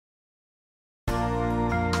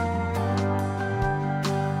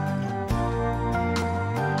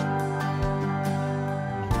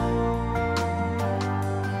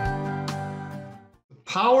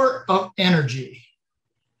Power of energy.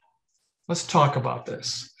 Let's talk about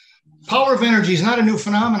this. Power of energy is not a new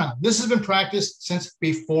phenomenon. This has been practiced since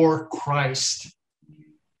before Christ.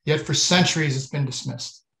 Yet for centuries, it's been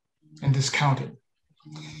dismissed and discounted.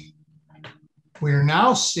 We are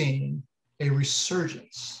now seeing a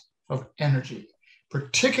resurgence of energy,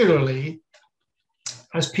 particularly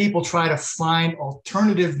as people try to find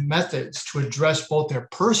alternative methods to address both their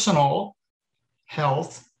personal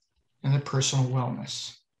health and their personal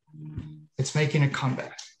wellness. It's making a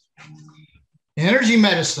comeback. In energy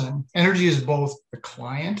medicine, energy is both the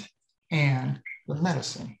client and the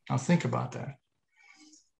medicine. Now think about that.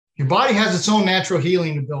 Your body has its own natural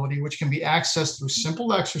healing ability, which can be accessed through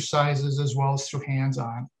simple exercises as well as through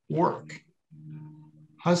hands-on work.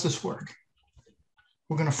 How does this work?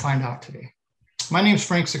 We're going to find out today. My name is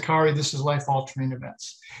Frank Zaccari. This is Life Altering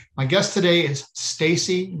Events. My guest today is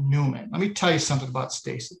Stacy Newman. Let me tell you something about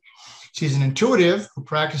Stacy. She's an intuitive who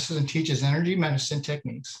practices and teaches energy medicine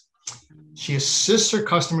techniques. She assists her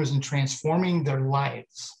customers in transforming their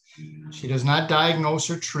lives. She does not diagnose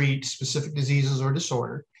or treat specific diseases or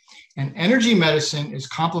disorder. And energy medicine is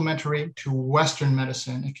complementary to Western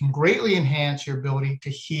medicine. It can greatly enhance your ability to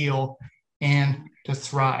heal and to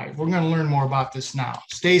thrive. We're going to learn more about this now.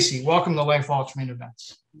 Stacy, welcome to Life Altering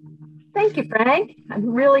Events. Thank you, Frank.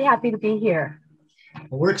 I'm really happy to be here.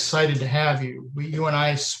 Well, we're excited to have you. You and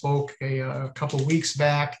I spoke a couple of weeks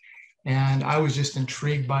back, and I was just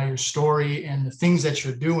intrigued by your story and the things that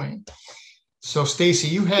you're doing. So, Stacy,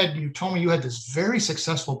 you told me you had this very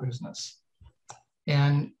successful business,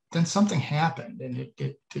 and then something happened, and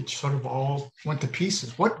it sort of all went to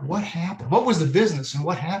pieces. What happened? What was the business, and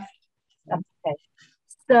what happened? Okay.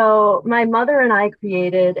 So, my mother and I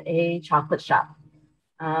created a chocolate shop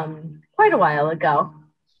quite a while ago.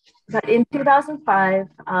 But in 2005,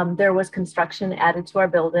 there was construction added to our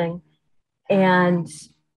building, and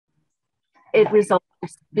it resulted,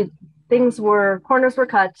 corners were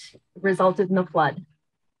cut, resulted in a flood.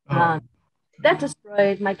 That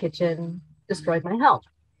destroyed my kitchen, destroyed my health.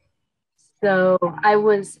 So I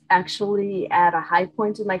was actually at a high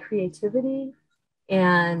point in my creativity,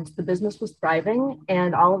 and the business was thriving,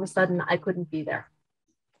 and all of a sudden I couldn't be there.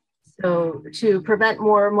 So to prevent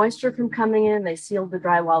more moisture from coming in, they sealed the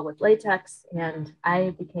drywall with latex, and I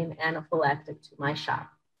became anaphylactic to my shop.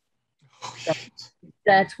 So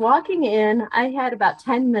that's walking in. I had about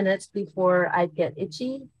 10 minutes before I'd get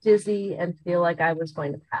itchy, dizzy, and feel like I was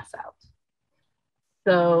going to pass out.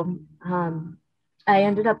 So I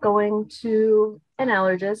ended up going to an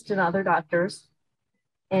allergist and other doctors,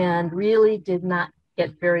 and really did not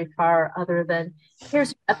get very far other than,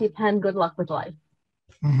 here's your EpiPen, good luck with life.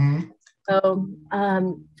 Mm-hmm. So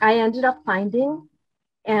I ended up finding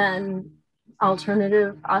an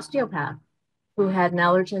alternative osteopath who had an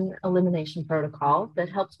allergen elimination protocol that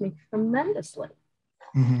helped me tremendously.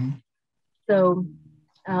 Mm-hmm. So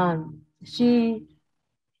she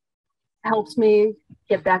helped me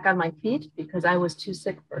get back on my feet because I was too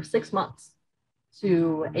sick for 6 months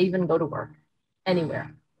to even go to work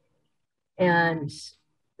anywhere. And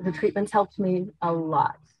the treatments helped me a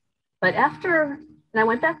lot. But I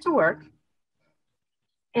went back to work,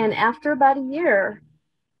 and after about a year,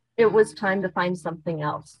 it was time to find something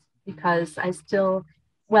else because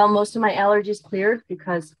most of my allergies cleared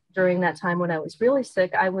because during that time when I was really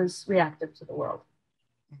sick, I was reactive to the world.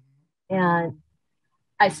 And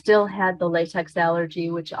I still had the latex allergy,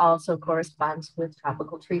 which also corresponds with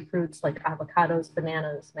tropical tree fruits like avocados,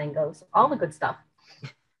 bananas, mangoes, all the good stuff.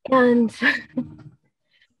 And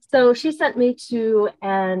so she sent me to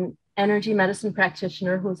an energy medicine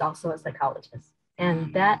practitioner who's also a psychologist.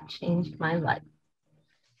 And that changed my life.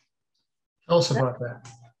 Tell us about that.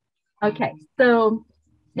 Okay, so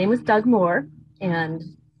his name was Doug Moore, and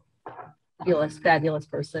fabulous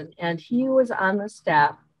person. And he was on the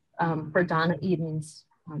staff for Donna Eden's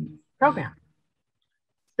program.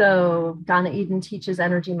 So Donna Eden teaches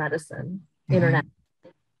energy medicine internationally.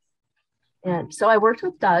 And so I worked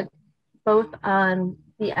with Doug both on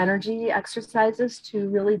the energy exercises to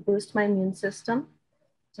really boost my immune system,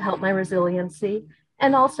 to help my resiliency,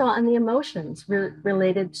 and also on the emotions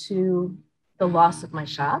related to the loss of my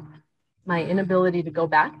shop, my inability to go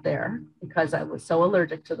back there because I was so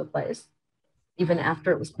allergic to the place, even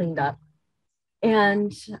after it was cleaned up.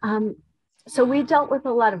 And so we dealt with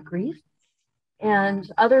a lot of grief and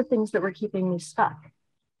other things that were keeping me stuck.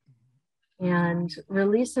 And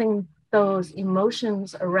releasing those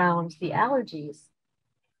emotions around the allergies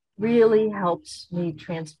really helped me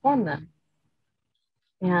transform them.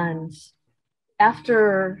 And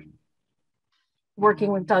after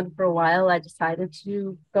working with Doug for a while, I decided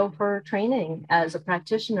to go for training as a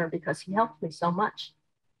practitioner because he helped me so much.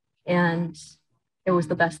 And it was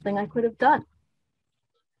the best thing I could have done.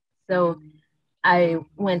 So I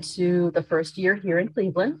went to the first year here in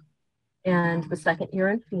Cleveland and the second year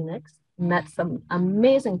in Phoenix, met some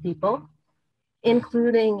amazing people,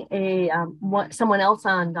 including someone else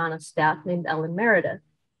on Donna's staff named Ellen Meredith.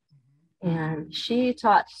 And she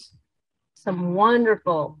taught some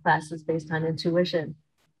wonderful classes based on intuition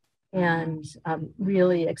and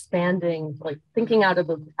really expanding, like thinking out of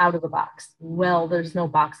the box. Well, there's no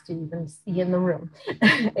box to even see in the room.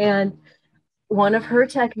 And one of her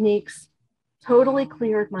techniques totally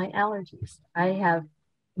cleared my allergies. I have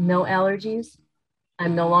no allergies.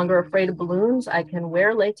 I'm no longer afraid of balloons. I can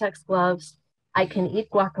wear latex gloves. I can eat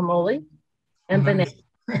guacamole and banana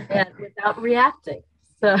and without reacting.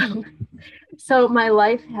 So my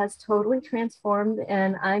life has totally transformed,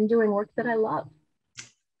 and I'm doing work that I love.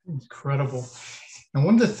 Incredible. And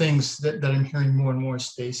one of the things that I'm hearing more and more,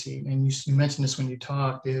 Stacy, and you mentioned this when you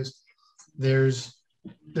talked, is there's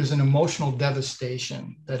an emotional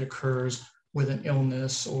devastation that occurs with an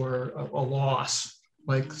illness or a loss,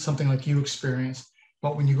 like something like you experienced.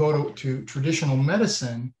 But when you go to traditional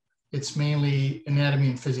medicine, it's mainly anatomy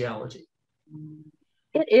and physiology.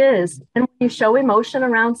 It is. And when you show emotion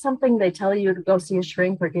around something, they tell you to go see a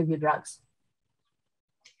shrink or give you drugs.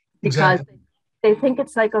 Because exactly. They think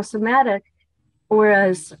it's psychosomatic,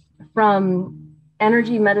 whereas from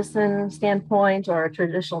energy medicine standpoint or a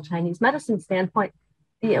traditional Chinese medicine standpoint,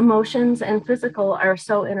 the emotions and physical are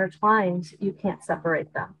so intertwined, you can't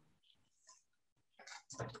separate them.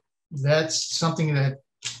 That's something that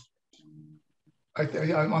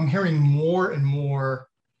I'm hearing more and more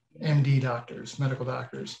MD doctors, medical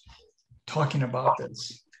doctors, talking about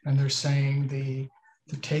this. And they're saying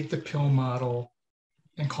to take the pill model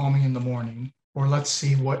and call me in the morning, or let's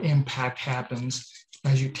see what impact happens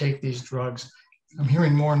as you take these drugs. I'm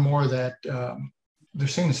hearing more and more that they're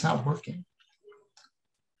saying it's not working.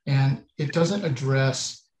 And it doesn't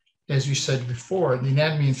address, as you said before, the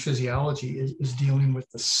anatomy and physiology is dealing with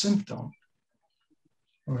the symptom,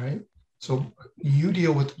 all right? So you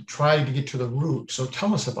try to get to the root. So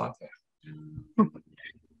tell us about that.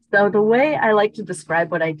 So the way I like to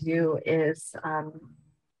describe what I do is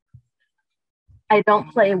I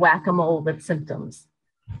don't play whack-a-mole with symptoms.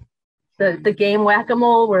 The game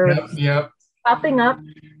whack-a-mole where yep. popping up,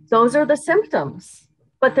 those are the symptoms,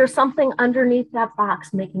 but there's something underneath that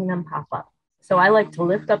box making them pop up. So I like to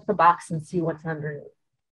lift up the box and see what's underneath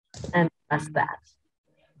and address that.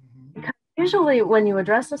 Because usually when you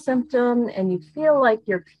address a symptom and you feel like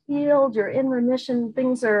you're healed, you're in remission,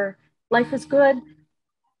 life is good,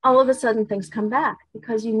 all of a sudden things come back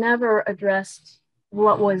because you never addressed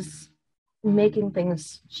what was making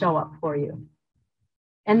things show up for you.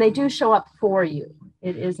 And they do show up for you.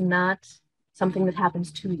 It is not something that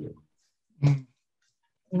happens to you. Mm.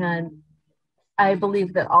 And I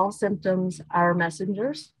believe that all symptoms are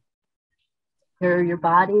messengers. They're your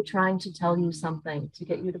body trying to tell you something, to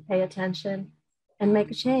get you to pay attention and make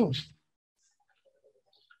a change.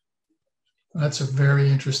 That's a very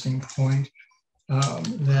interesting point,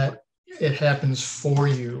 that it happens for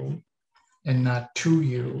you and not to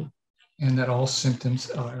you, and that all symptoms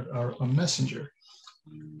are a messenger.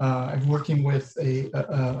 I'm working with a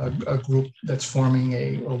group that's forming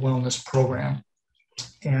a wellness program,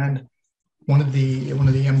 and one of the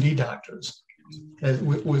MD doctors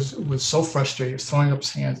was so frustrated, was throwing up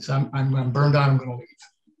his hands. I'm burned out. I'm going to leave.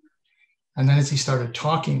 And then as he started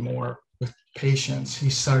talking more with patients, he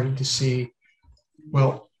started to see,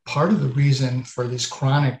 well, part of the reason for these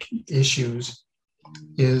chronic issues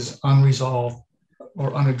is unresolved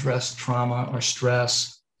or unaddressed trauma or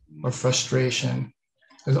stress or frustration.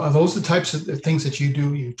 Are those the types of things that you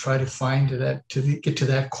do? You try to find get to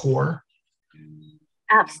that core?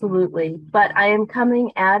 Absolutely. But I am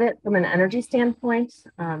coming at it from an energy standpoint.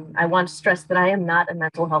 I want to stress that I am not a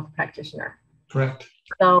mental health practitioner. Correct.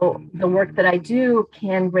 So the work that I do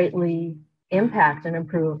can greatly impact and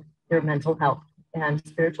improve your mental health and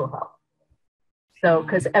spiritual health. So,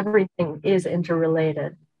 because everything is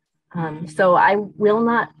interrelated. So I will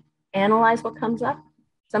not analyze what comes up.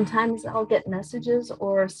 Sometimes I'll get messages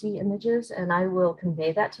or see images and I will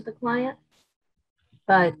convey that to the client.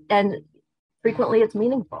 And frequently it's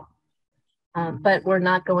meaningful. But we're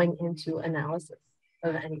not going into analysis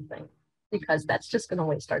of anything because that's just going to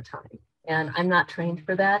waste our time. And I'm not trained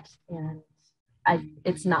for that. And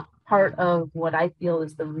it's not part of what I feel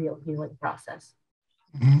is the real healing process.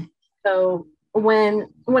 Mm-hmm. So when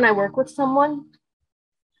I work with someone,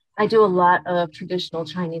 I do a lot of traditional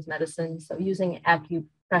Chinese medicine. So using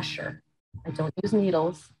acupressure, I don't use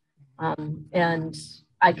needles. And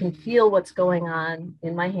I can feel what's going on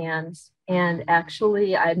in my hands. And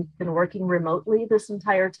actually, I've been working remotely this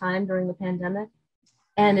entire time during the pandemic.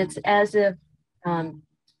 And it's as if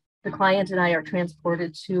the client and I are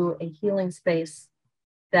transported to a healing space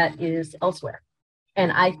that is elsewhere.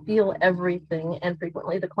 And I feel everything, and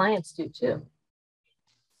frequently the clients do too.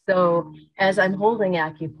 So as I'm holding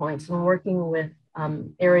acupoints and working with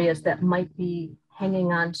areas that might be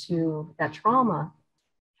hanging on to that trauma,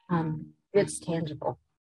 it's tangible.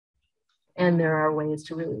 And there are ways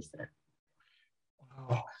to release it.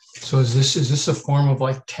 Wow. So is this a form of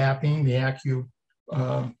like tapping the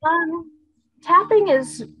tapping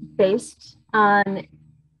is based on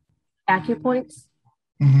acupoints.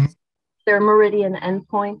 Mm-hmm. They're meridian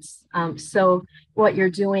endpoints. So what you're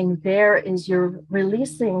doing there is you're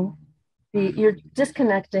releasing you're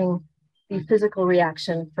disconnecting the physical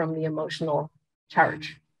reaction from the emotional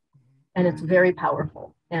charge. And it's very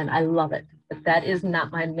powerful. And I love it. But that is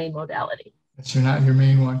not my main modality. That's not your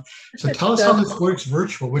main one. So tell us how this works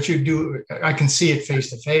virtual. What you do, I can see it face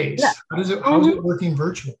to face. Yeah. How's it working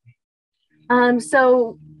virtually?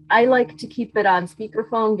 So I like to keep it on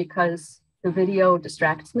speakerphone because the video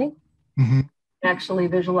distracts me. Mm-hmm. Actually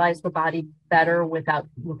visualize the body better without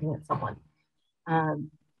looking at someone.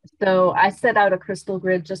 So I set out a crystal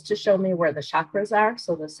grid just to show me where the chakras are.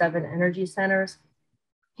 So the 7 energy centers,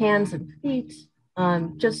 hands and feet,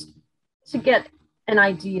 just to get an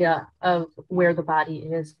idea of where the body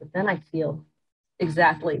is. But then I feel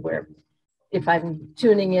exactly where, if I'm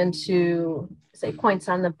tuning into, say, points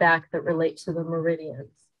on the back that relate to the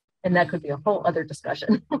meridians, and that could be a whole other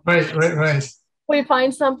discussion. Right. We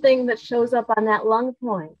find something that shows up on that lung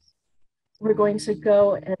point, we're going to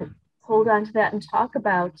go and hold on to that and talk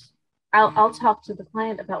about, I'll talk to the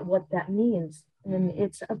client about what that means. And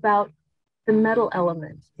it's about the metal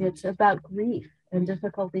element. It's about grief and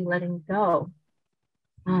difficulty letting go.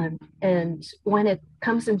 And when it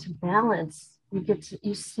comes into balance,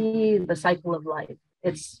 you see the cycle of life.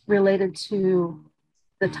 It's related to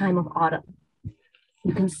the time of autumn.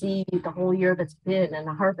 You can see the whole year that's been and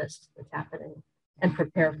the harvest that's happening, and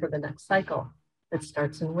prepare for the next cycle that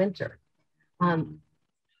starts in winter.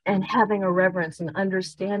 And having a reverence and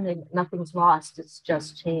understanding nothing's lost, it's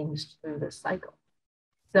just changed through this cycle.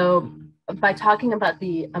 So by talking about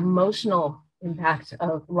the emotional impact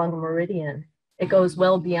of lung meridian, it goes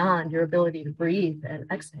well beyond your ability to breathe and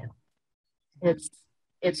exhale.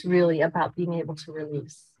 It's really about being able to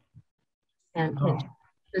release and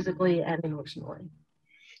physically and emotionally.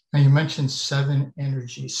 Now you mentioned 7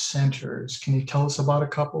 energy centers. Can you tell us about a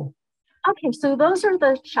couple? Okay, so those are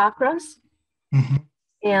the chakras. Mm-hmm.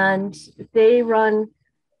 And they run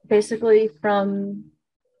basically from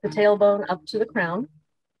the tailbone up to the crown.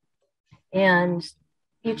 And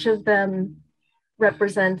each of them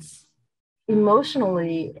represents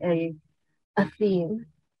emotionally a theme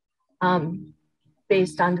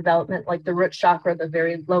based on development. Like the root chakra, the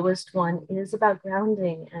very lowest one, is about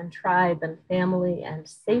grounding and tribe and family and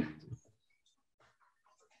safety.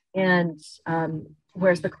 And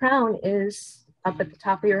whereas the crown is up at the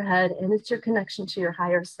top of your head, and it's your connection to your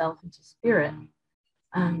higher self and to spirit.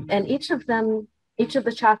 And each of the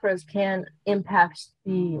chakras can impact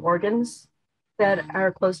the organs that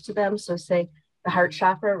are close to them. So say the heart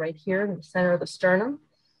chakra right here in the center of the sternum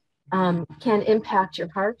can impact your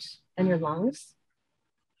heart and your lungs.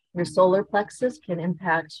 Your solar plexus can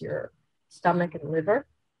impact your stomach and liver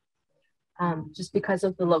just because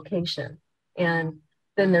of the location. And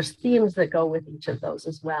then there's themes that go with each of those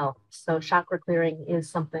as well. So chakra clearing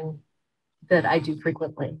is something that I do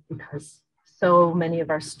frequently because so many of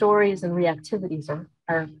our stories and reactivities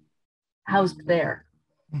are housed there.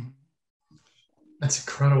 That's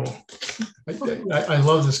incredible. I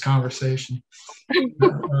love this conversation.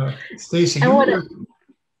 Stacy,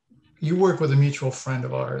 you work with a mutual friend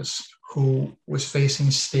of ours who was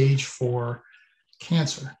facing stage 4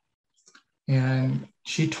 cancer. And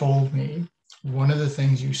she told me one of the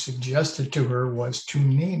things you suggested to her was to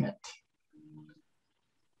name it.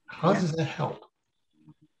 How does that help?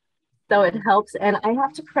 So it helps. And I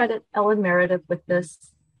have to credit Ellen Meredith with this.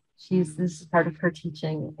 This is part of her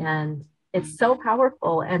teaching. And it's so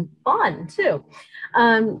powerful and fun too,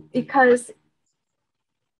 because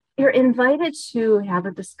you're invited to have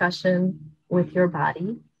a discussion with your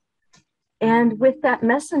body and with that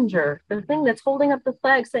messenger, the thing that's holding up the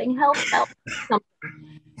flag saying, help, help.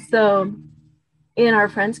 So in our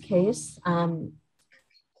friend's case, I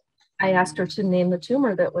asked her to name the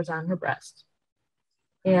tumor that was on her breast.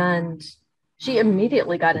 And she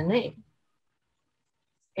immediately got a name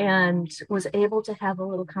and was able to have a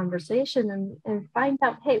little conversation and find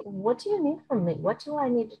out, hey, what do you need from me? What do I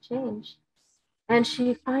need to change? And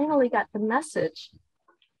she finally got the message,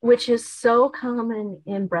 which is so common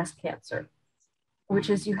in breast cancer, which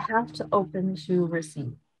is you have to open to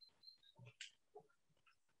receive.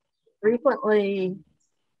 Frequently,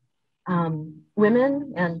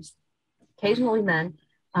 women and occasionally men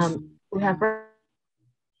who have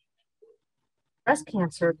breast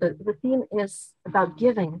cancer, the theme is about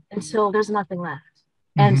giving until there's nothing left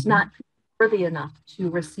and not worthy enough to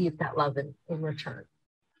receive that love in return.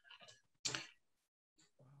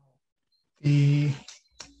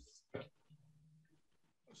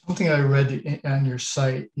 Something I read on your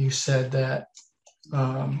site, you said that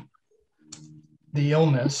the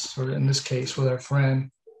illness, or in this case with our friend,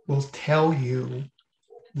 will tell you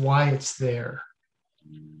why it's there.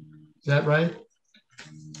 Is that right?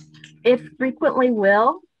 It frequently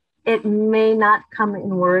will. It may not come in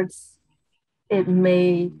words. It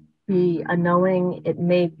may be a knowing. It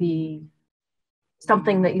may be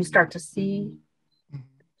something that you start to see,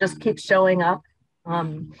 just keeps showing up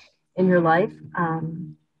in your life.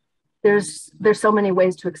 There's so many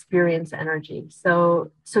ways to experience energy. So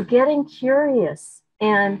getting curious,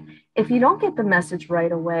 and if you don't get the message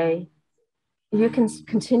right away, you can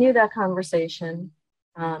continue that conversation.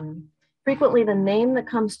 Frequently, the name that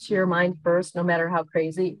comes to your mind first, no matter how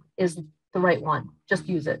crazy, is the right one. Just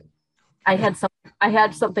use it. I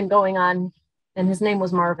had something going on, and his name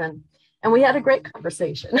was Marvin, and we had a great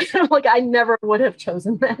conversation. Like, I never would have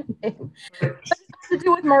chosen that name. To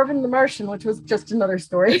do with Marvin the Martian, which was just another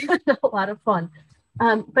story. A lot of fun.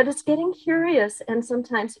 But it's getting curious. And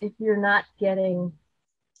sometimes if you're not getting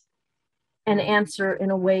an answer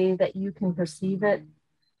in a way that you can perceive it,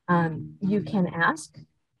 you can ask,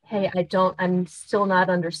 hey, I'm still not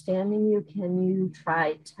understanding you. Can you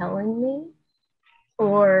try telling me?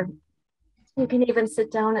 Or you can even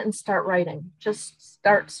sit down and start writing. Just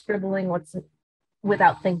start scribbling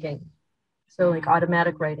without thinking. So like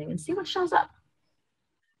automatic writing, and see what shows up.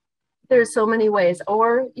 There's so many ways.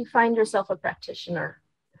 Or you find yourself a practitioner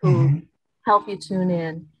who help you tune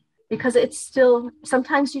in, because it's still,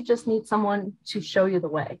 sometimes you just need someone to show you the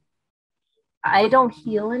way. I don't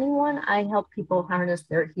heal anyone. I help people harness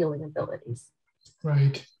their healing abilities.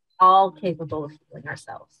 Right. All capable of healing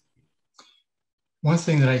ourselves. One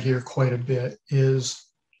thing that I hear quite a bit is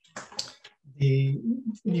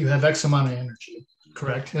you have X amount of energy,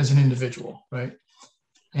 correct, as an individual, right?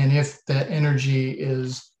 And if that energy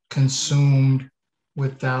is consumed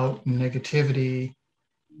without negativity,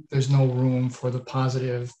 there's no room for the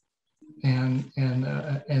positive and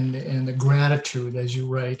the gratitude, as you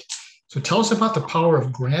write. So tell us about the power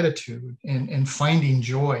of gratitude and finding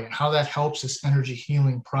joy, and how that helps this energy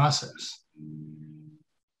healing process.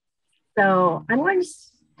 So I'm going to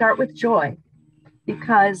start with joy,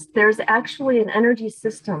 because there's actually an energy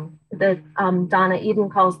system that Donna Eden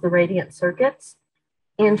calls the radiant circuits.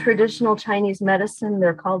 In traditional Chinese medicine,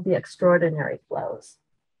 they're called the extraordinary flows.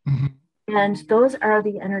 And those are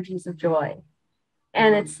the energies of joy.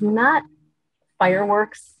 And it's not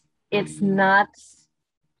fireworks. It's not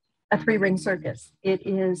a three-ring circus. It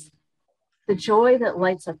is the joy that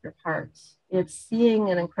lights up your heart. It's seeing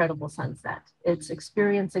an incredible sunset. It's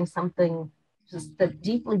experiencing something just that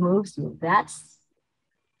deeply moves you. That's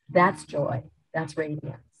joy. That's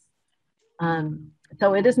radiance.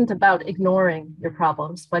 So it isn't about ignoring your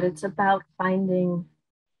problems, but it's about finding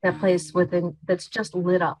that place within that's just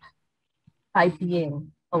lit up by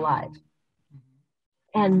being alive.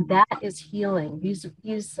 And that is healing. These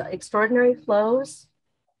extraordinary flows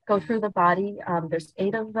go through the body. There's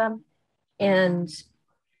 8 of them, and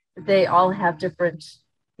they all have different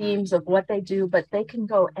themes of what they do, but they can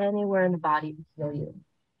go anywhere in the body to heal you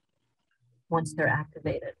once they're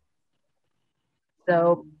activated.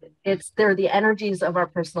 So they're the energies of our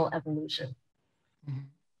personal evolution.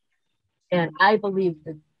 And I believe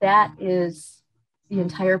that is the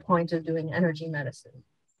entire point of doing energy medicine,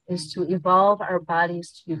 is to evolve our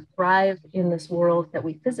bodies to thrive in this world that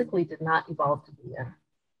we physically did not evolve to be in.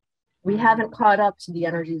 We haven't caught up to the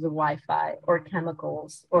energies of Wi-Fi or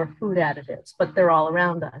chemicals or food additives, but they're all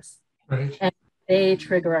around us. Right. And they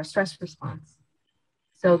trigger our stress response.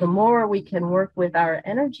 So the more we can work with our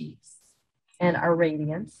energies and our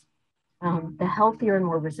radiance, the healthier and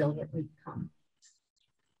more resilient we become.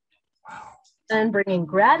 Wow. And bringing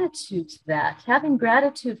gratitude to that, having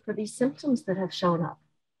gratitude for these symptoms that have shown up.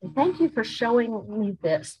 And thank you for showing me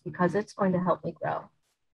this, because it's going to help me grow.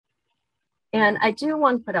 And I do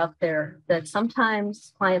want to put out there that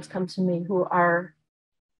sometimes clients come to me who are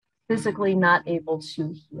physically not able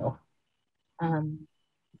to heal.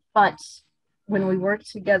 But when we work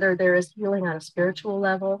together, there is healing on a spiritual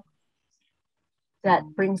level that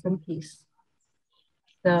brings them peace.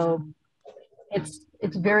 So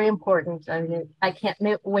It's very important. I mean, I can't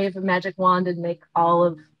wave a magic wand and make all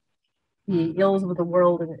of the ills of the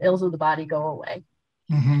world and ills of the body go away.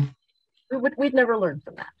 Mm-hmm. We'd never learn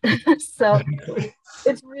from that. So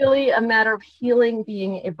it's really a matter of healing,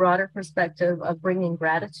 being a broader perspective of bringing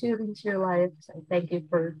gratitude into your life. And thank you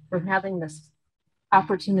for having this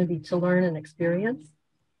opportunity to learn and experience.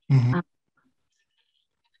 Mm-hmm.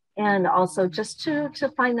 And also just to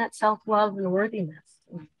find that self-love and worthiness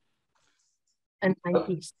and find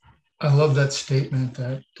peace. I love that statement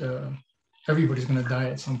that everybody's going to die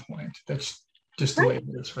at some point. That's just the way it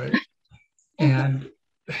is, right? And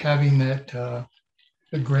having that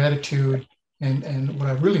the gratitude and what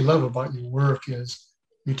I really love about your work is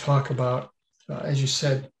you talk about, as you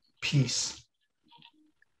said, peace.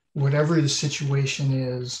 Whatever the situation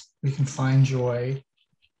is, we can find joy,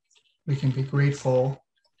 we can be grateful,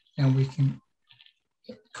 and we can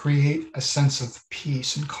create a sense of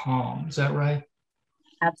peace and calm. Is that right?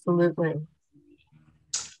 Absolutely.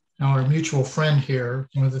 Now, our mutual friend here,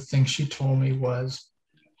 one of the things she told me was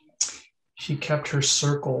she kept her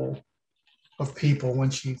circle of people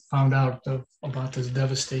when she found out about this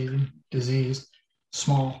devastating disease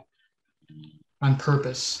small on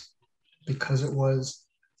purpose, because it was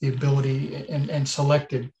the ability and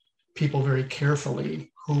selected people very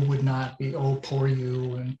carefully who would not be, oh, poor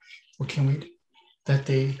you, and what can we, that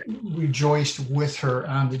they rejoiced with her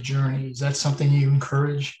on the journey. Is that something you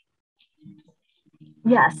encourage?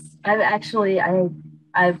 Yes,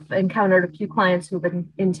 I've encountered a few clients who've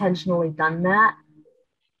been intentionally done that.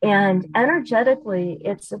 And energetically,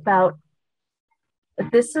 it's about,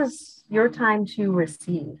 this is your time to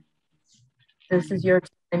receive. This is your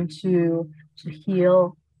time to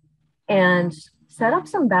heal and set up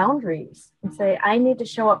some boundaries and say, I need to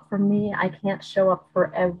show up for me. I can't show up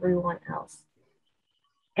for everyone else.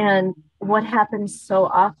 And what happens so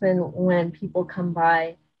often when people come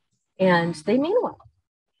by and they mean well,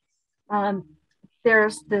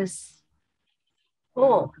 there's this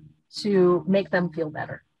pull to make them feel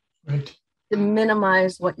better, Right. To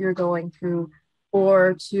minimize what you're going through,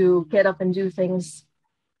 or to get up and do things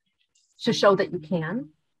to show that you can,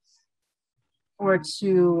 or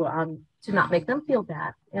to not make them feel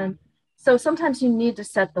bad. And so sometimes you need to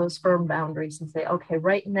set those firm boundaries and say, okay,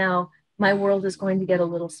 right now my world is going to get a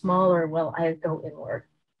little smaller. Well, I go inward.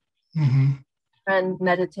 Mm-hmm. And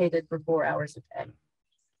meditated for 4 hours a day.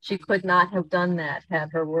 She could not have done that had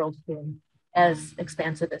her world been as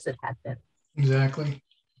expansive as it had been. Exactly.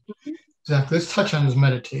 Exactly. Let's touch on this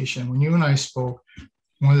meditation. When you and I spoke,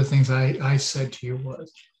 one of the things I said to you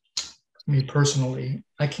was, me personally,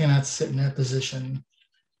 I cannot sit in that position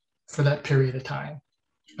for that period of time.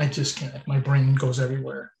 I just can't. My brain goes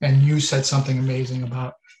everywhere. And you said something amazing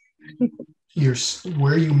about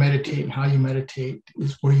where you meditate and how you meditate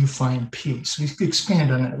is where you find peace. We could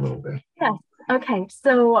expand on that a little bit. Yeah. Okay.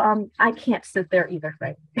 So I can't sit there either,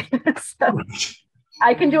 right? So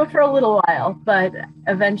I can do it for a little while, but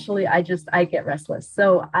eventually I get restless.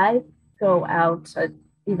 So I go out.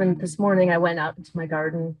 Even this morning, I went out into my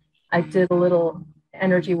garden. I did a little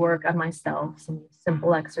energy work on myself, some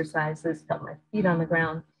simple exercises, felt my feet on the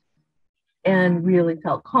ground, and really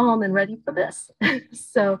felt calm and ready for this.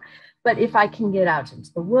 So, but if I can get out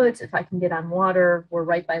into the woods, if I can get on water, we're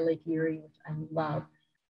right by Lake Erie, which I love,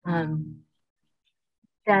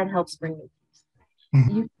 that helps bring me peace.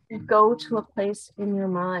 Mm-hmm. You go to a place in your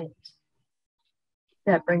mind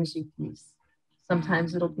that brings you peace.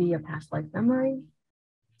 Sometimes it'll be a past life memory.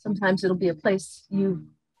 Sometimes it'll be a place you've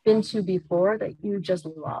been to before that you just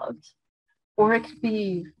loved. Or it could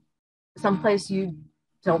be someplace you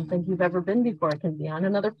don't think you've ever been before. It can be on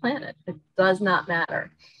another planet. It does not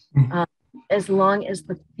matter. Mm-hmm. As long as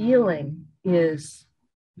the feeling is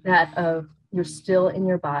that of you're still in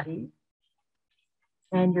your body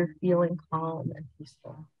and you're feeling calm and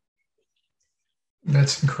peaceful.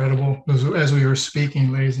 That's incredible. As we were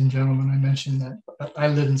speaking, ladies and gentlemen, I mentioned that I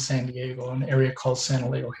live in San Diego, an area called San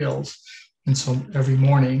Diego Hills. And so every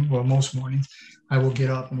morning, well, most mornings, I will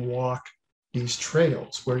get up and walk these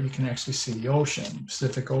trails where you can actually see the ocean,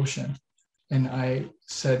 Pacific Ocean. And I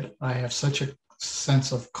said, I have such a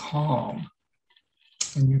sense of calm.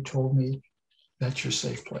 And you told me that's your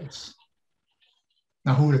safe place.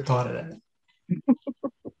 Now, who would have thought of that?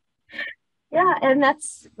 Yeah, and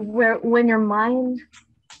that's where, when your mind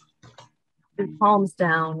calms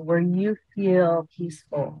down, where you feel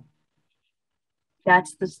peaceful,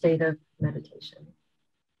 that's the state of meditation.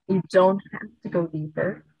 You don't have to go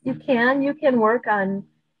deeper. You can work on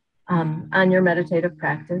your meditative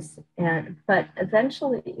practice, but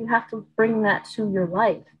eventually you have to bring that to your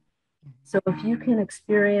life. So if you can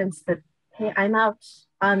experience that, hey, I'm out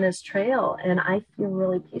on this trail and I feel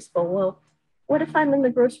really peaceful. Well, what if I'm in the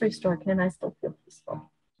grocery store? Can I still feel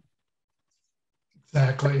peaceful?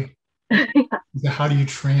 Exactly. Yeah. How do you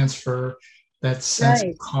transfer that sense of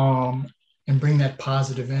Right. calm and bring that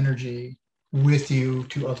positive energy with you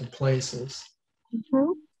to other places?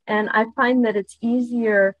 Mm-hmm. And I find that it's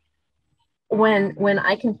easier when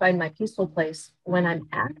I can find my peaceful place when I'm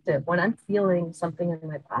active, when I'm feeling something in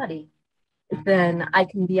my body, then I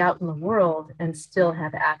can be out in the world and still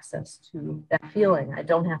have access to that feeling. I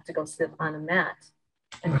don't have to go sit on a mat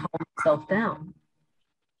and calm myself down.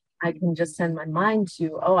 I can just send my mind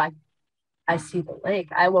to, oh, I see the lake.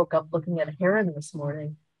 I woke up looking at a heron this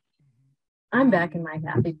morning. I'm back in my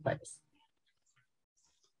happy place.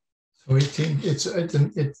 So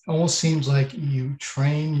it almost seems like you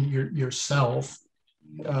train yourself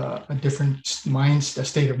a different a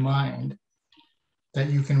state of mind that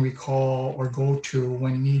you can recall or go to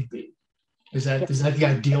when need be. Is that the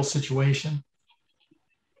ideal situation?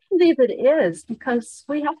 I believe it is because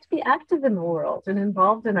we have to be active in the world and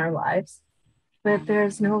involved in our lives, but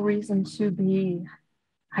there's no reason to be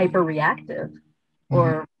hyper reactive Mm-hmm.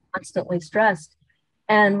 or constantly stressed.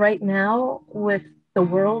 And right now, with the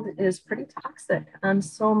world is pretty toxic on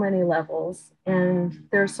so many levels, and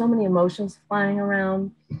there are so many emotions flying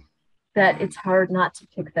around that it's hard not to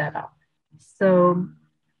pick that up. So,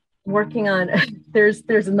 working on there's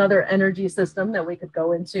another energy system that we could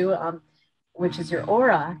go into, which is your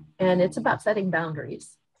aura, and it's about setting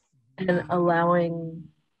boundaries and allowing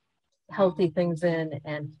healthy things in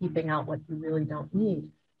and keeping out what you really don't need.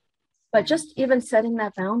 But just even setting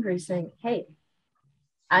that boundary, saying, hey,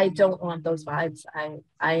 I don't want those vibes.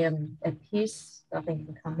 I am at peace. Nothing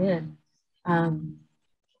can come in. Um,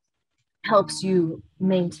 Helps you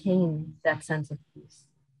maintain that sense of peace.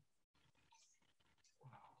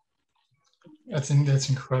 That's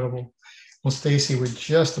incredible. Well, Stacy, we're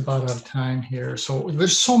just about out of time here. So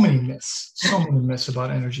there's so many myths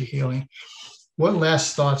about energy healing. What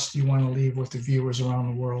last thoughts do you want to leave with the viewers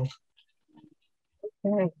around the world?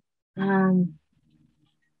 Okay.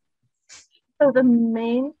 So the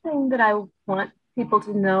main thing that I want people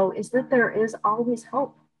to know is that there is always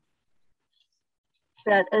hope.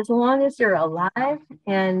 That as long as you're alive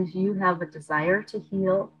and you have a desire to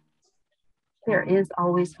heal, there is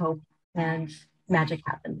always hope and magic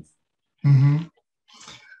happens. Mm-hmm.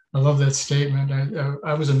 I love that statement.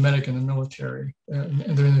 I was a medic in the military,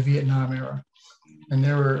 and during the Vietnam era, and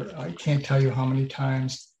I can't tell you how many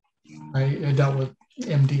times I dealt with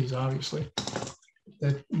MDs, obviously,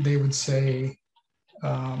 that they would say,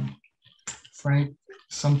 Frank,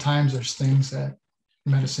 sometimes there's things that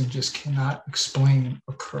medicine just cannot explain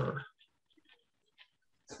occur.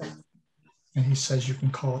 And he says you can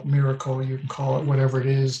call it miracle, you can call it whatever it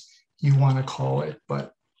is you want to call it,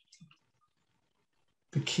 but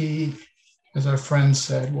the key, as our friend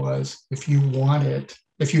said, was if you want it,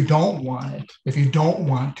 if you don't want it, if you don't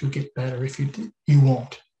want to get better, you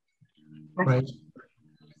won't. Right?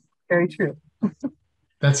 Very true.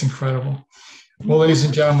 That's incredible. Well, ladies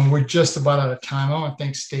and gentlemen, we're just about out of time. I want to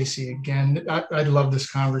thank Stacy again. I love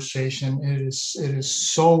this conversation. It is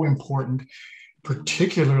so important,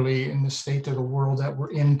 particularly in the state of the world that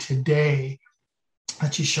we're in today,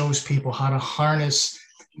 that she shows people how to harness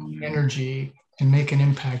energy and make an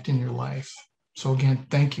impact in your life. So again,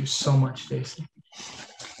 thank you so much, Stacy.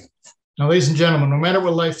 Now, ladies and gentlemen, no matter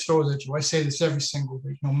what life throws at you, I say this every single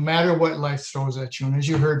week, no matter what life throws at you, and as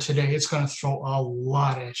you heard today, it's going to throw a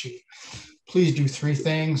lot at you. Please do 3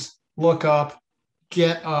 things: look up,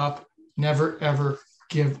 get up, never, ever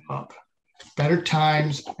give up. Better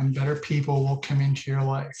times and better people will come into your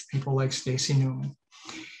life, people like Stacy Newman.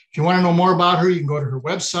 If you want to know more about her, you can go to her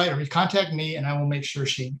website or you contact me, and I will make sure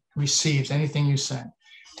she receives anything you send.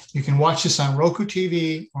 You can watch this on ROKU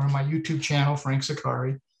TV or on my YouTube channel, Frank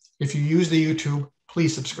Zaccari. If you use the YouTube,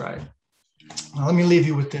 please subscribe. Now, let me leave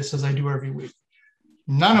you with this, as I do every week.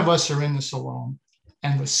 None of us are in this alone.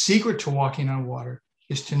 And the secret to walking on water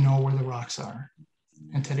is to know where the rocks are.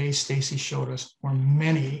 And today, Stacy showed us where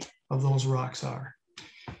many of those rocks are.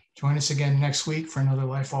 Join us again next week for another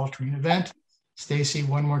life-altering event. Stacy,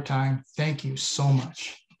 one more time, thank you so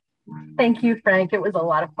much. Thank you, Frank. It was a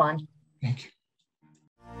lot of fun. Thank you.